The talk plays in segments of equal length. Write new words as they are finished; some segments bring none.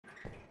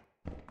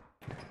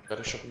got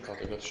a shopping cart,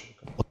 I got a shopping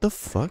cart. What the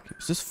fuck?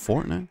 Is this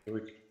Fortnite? Here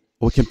we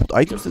Oh, we can put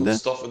items in put there?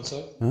 stuff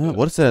inside. Ah,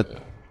 what is that? Yeah.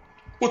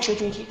 Watch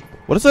out, watch out.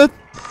 What is that?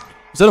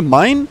 Is that a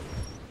mine?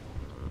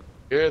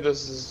 Yeah,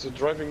 this is a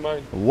driving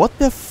mine. What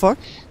the fuck?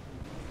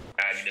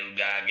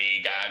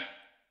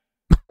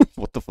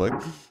 What the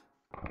fuck?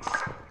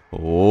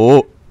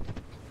 Oh.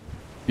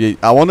 Yeah,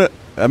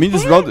 I mean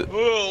this round.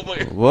 Oh my.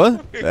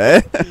 What?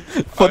 Eh?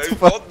 What the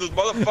fuck? thought the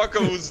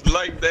motherfucker was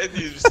like that,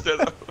 he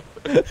stood up.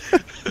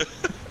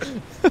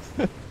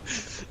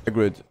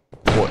 Agreed.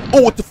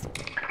 Oh, what the fuck?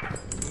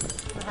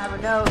 Have a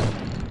go.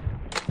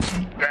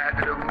 Yeah,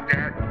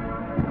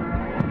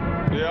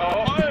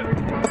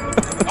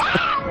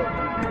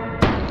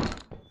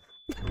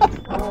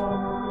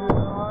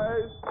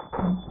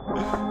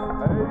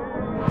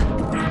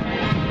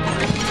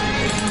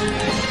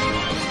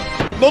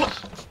 No, no.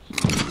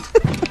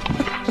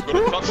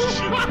 gonna touch the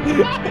shit.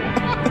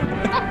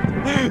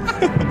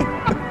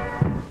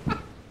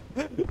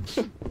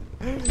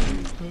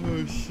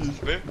 Oh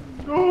shit. Wait.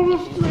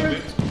 Oh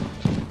shit.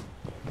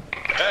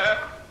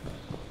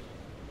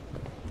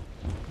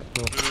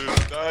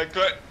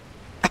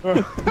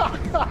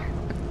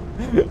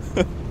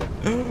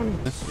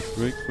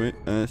 Wait.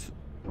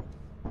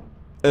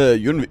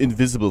 You're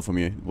invisible for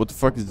me. What the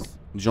fuck is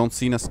John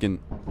Cena skin?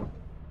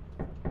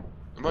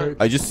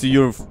 I just see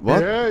your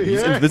what? Yeah,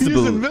 He's yeah,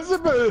 invisible. He's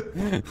invisible.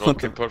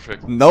 Okay,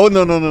 perfect. No.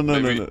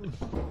 Maybe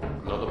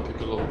another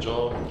piccolo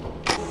jaw.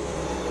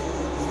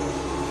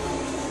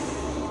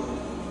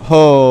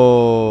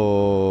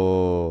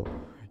 Oh.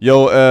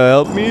 Yo,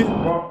 help me.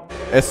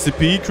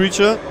 SCP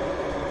creature.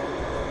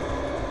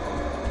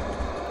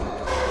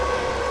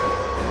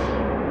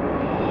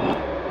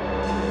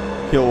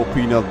 Yo,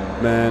 peanut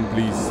man,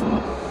 please.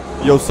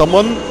 Yo,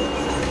 someone.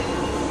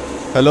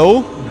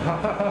 Hello?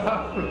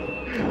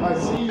 I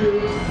see you.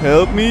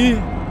 Help me.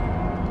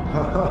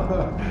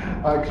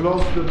 I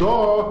closed the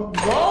door.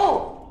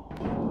 No!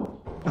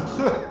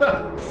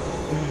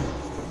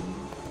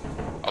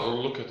 I don't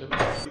look at him.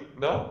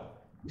 No?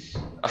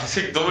 I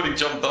think Dominic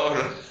jumped down.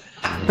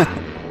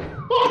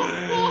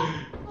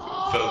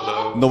 Fell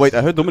down. No, wait,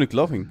 I heard Dominic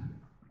laughing.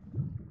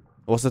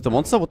 Was that the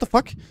monster? What the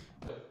fuck?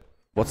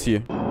 What's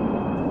here?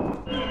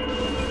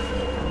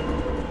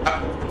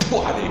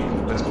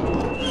 Let's go.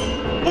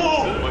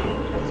 Oh!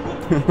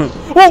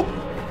 Oh!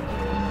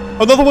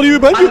 Another one of you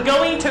behind you! I'm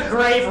going to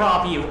grave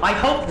rob you. I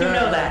hope you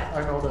know that.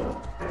 I know that.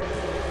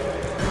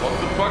 What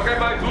the fuck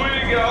am I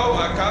doing, yo?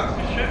 I can't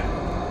see shit.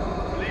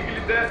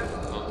 Legally dead.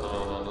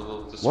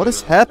 No. What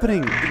is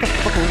happening? Get the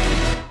fuck away.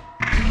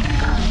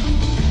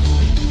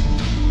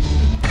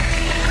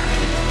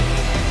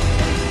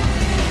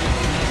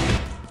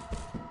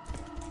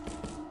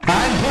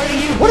 I'm putting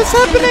you. What is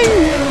happening?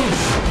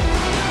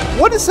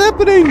 What is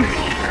happening?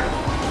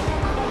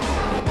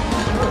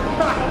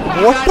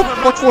 What the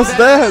fuck was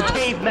that?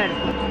 Cavemen.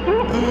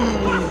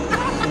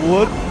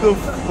 What the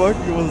fuck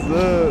was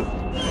that?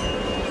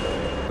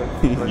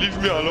 Leave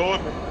me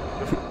alone.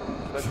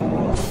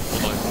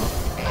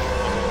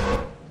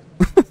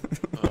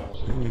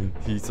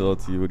 He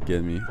thought he would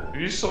get me. You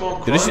need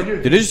someone Did crying?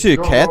 you just see a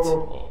cat?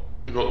 Oh,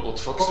 you got what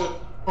the fuck is it?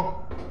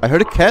 I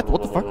heard a cat.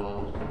 What the fuck?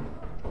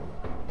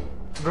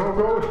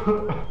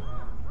 Go.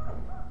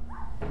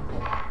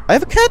 I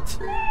have a cat.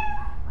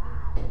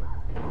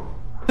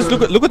 Just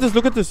look at this.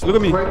 Look at this. Look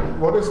at me. Wait,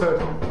 what is that?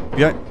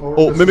 Behind. Oh,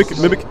 Oh, this mimic. is-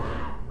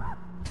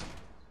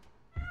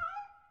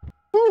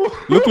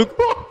 Look.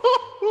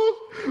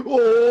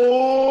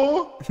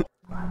 Oh!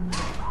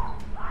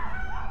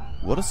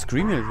 What a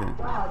screaming again.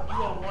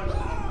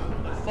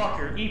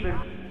 Fucker, even.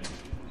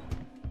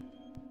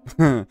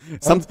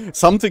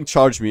 Something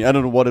charged me. I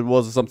don't know what it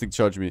was. Something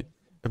charged me.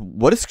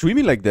 What is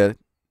screaming like that?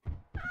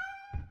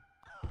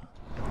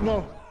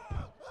 No.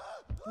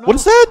 What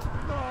is that?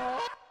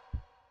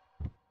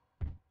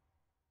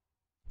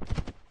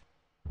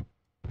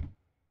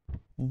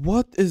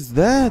 What is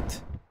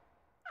that?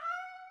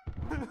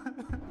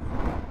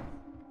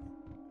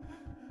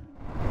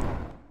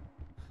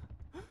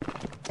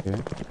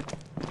 Okay.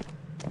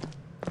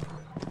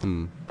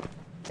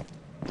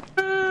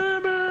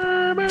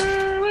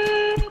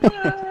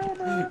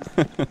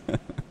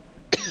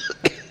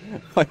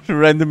 Like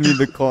randomly in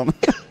the corner.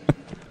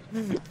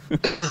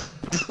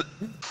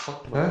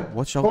 Huh?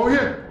 Watch out. Oh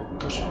yeah.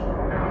 Okay.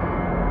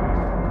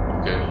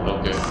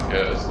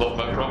 Yeah, it's not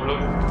my problem.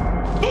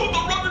 No,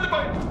 don't run in the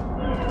bike!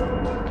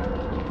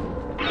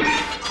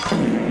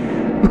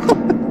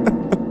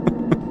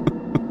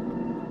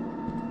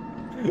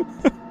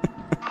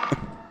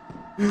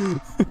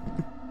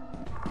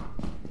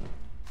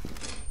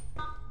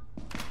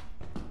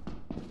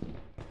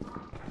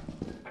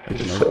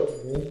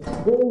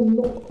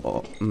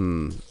 Oh,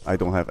 I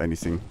don't have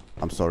anything.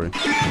 I'm sorry.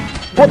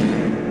 What?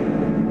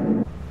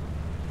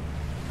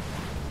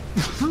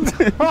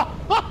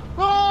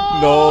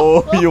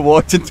 No, you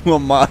walked into a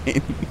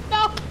mine.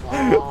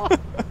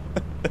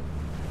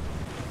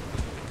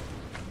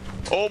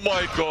 Oh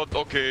my god,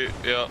 okay,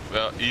 yeah,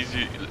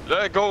 easy.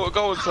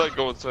 Go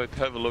inside,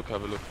 have a look.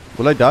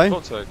 Will I die? Go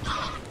inside.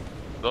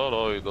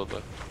 No, you don't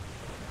die.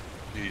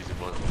 Easy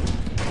one.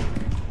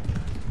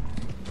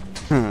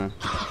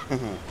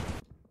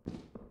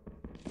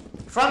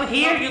 From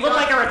here, you look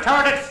like a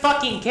retarded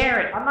fucking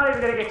carrot. I'm not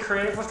even gonna get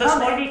creative with this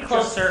one. Any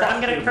closer, I'm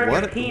gonna turn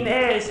your peen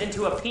is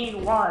into a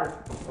peen Y.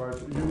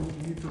 Right, you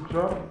need to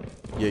jump.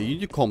 Yeah, you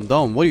need to calm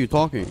down. What are you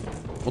talking?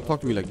 Don't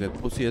talk to me like that,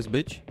 pussy ass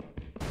bitch.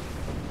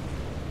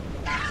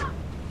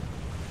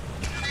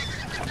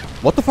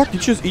 What the fuck? Did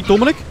you just eat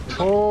Dominic?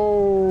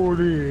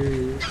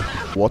 Holy.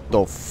 What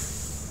the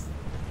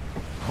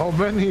How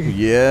many?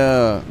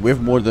 Yeah, we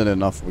have more than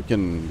enough. We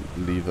can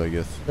leave, I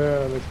guess.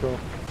 Yeah, let's go.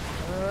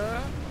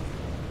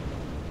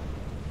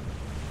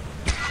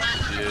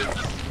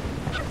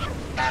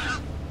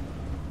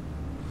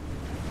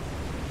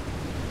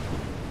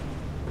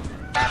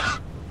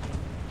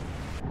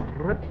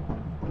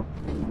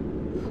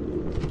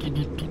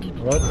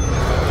 What?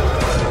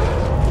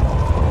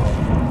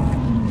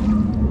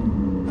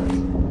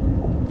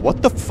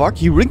 What the fuck?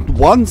 He ringed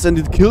once and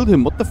it killed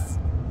him. What the f—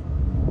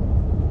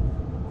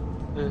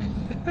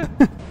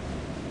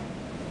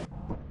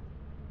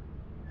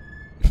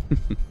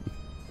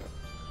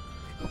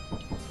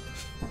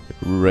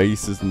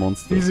 Racist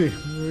monster. Easy.